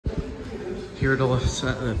Here are the lifts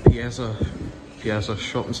at the Piazza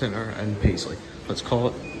shopping centre in Paisley. Let's call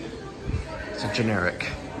it. It's a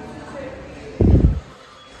generic.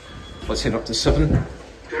 Let's head up to 7.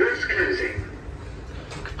 Doors closing.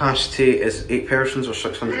 Capacity is 8 persons or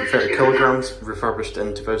 630 kilograms, refurbished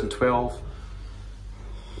in 2012.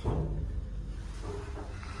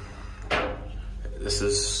 This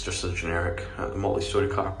is just a generic at the multi-storey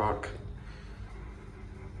car park.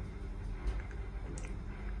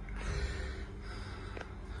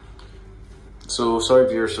 So sorry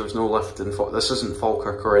viewers, there's no lift in this isn't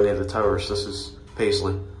Falkirk or any of the towers, this is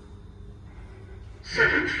Paisley.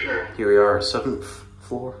 7th floor. Here we are at 7th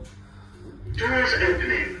floor. Doors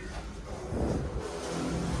opening.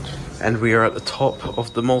 And we are at the top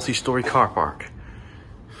of the multi-storey car park.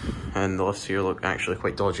 And the lifts here look actually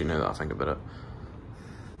quite dodgy now that I think about it.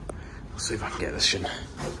 Let's see if I can get this in.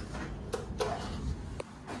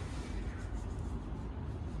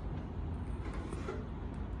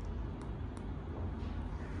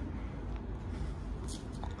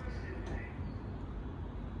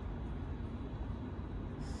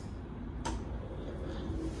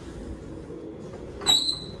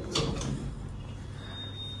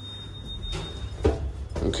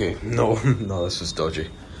 Okay, no, this is dodgy.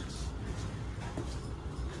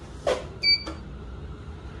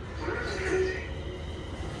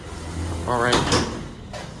 Alright,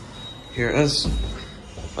 here it is.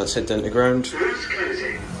 Let's head down to ground. Doors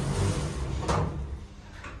closing.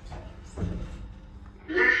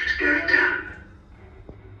 Lift going down.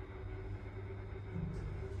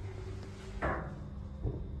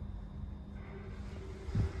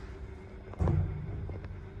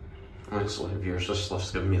 Honestly, viewers, this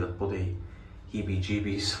lift's giving me the bloody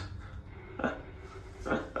heebie-jeebies.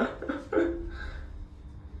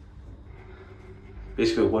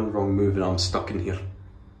 Basically one wrong move and I'm stuck in here.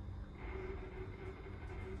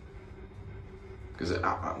 Because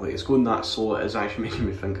it's going that slow, it is actually making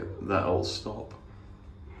me think that it'll stop.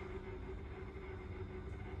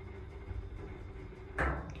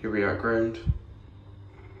 Here we are at ground.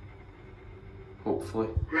 Hopefully.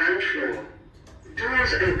 Ground floor.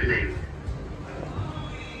 Doors opening.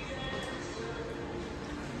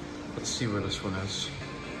 Let's see where this one is.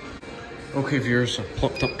 Okay viewers, I've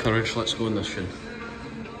plucked up courage, let's go in this shin.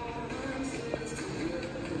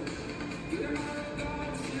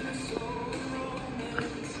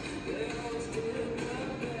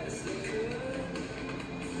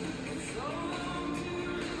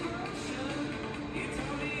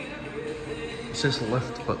 It says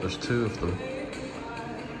lift, but there's 2 of them.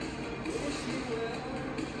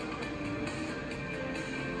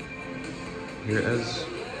 Here it is.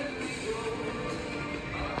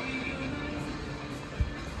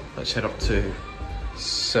 Let's head up to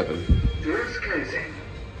 7. Doors closing.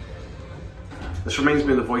 This reminds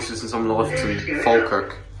me of the voices in some of the lifts in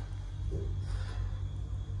Falkirk.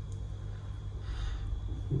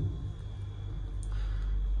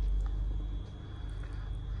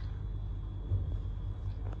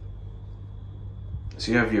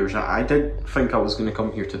 So yeah viewers, I did think I was going to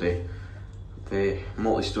come here today, the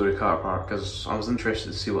multi-storey car park, because I was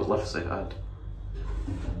interested to see what lifts they had.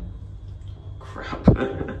 Crap.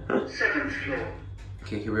 7th floor.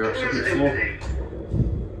 Okay, here we are at Doors 7th floor. opening.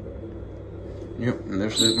 Yep, and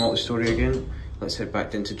there's the multi-storey again. Let's head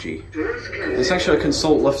back into G. Doors closing. It's actually a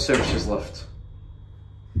consult lift services lift.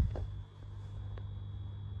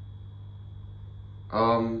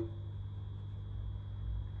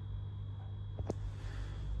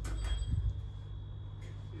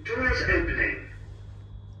 Doors opening.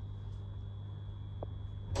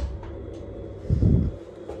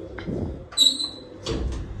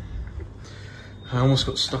 I almost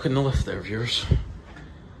got stuck in the lift there, viewers.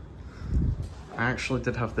 I actually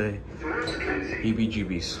did have the Doors closing.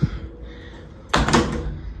 heebie-jeebies.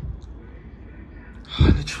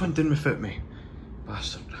 And it just went in without me.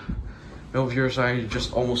 Bastard. Well, viewers, I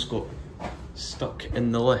just almost got stuck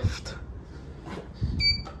in the lift.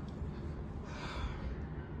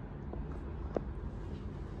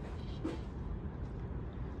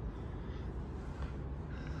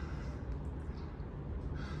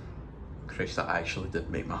 Christ, that actually did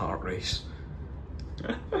make my heart race.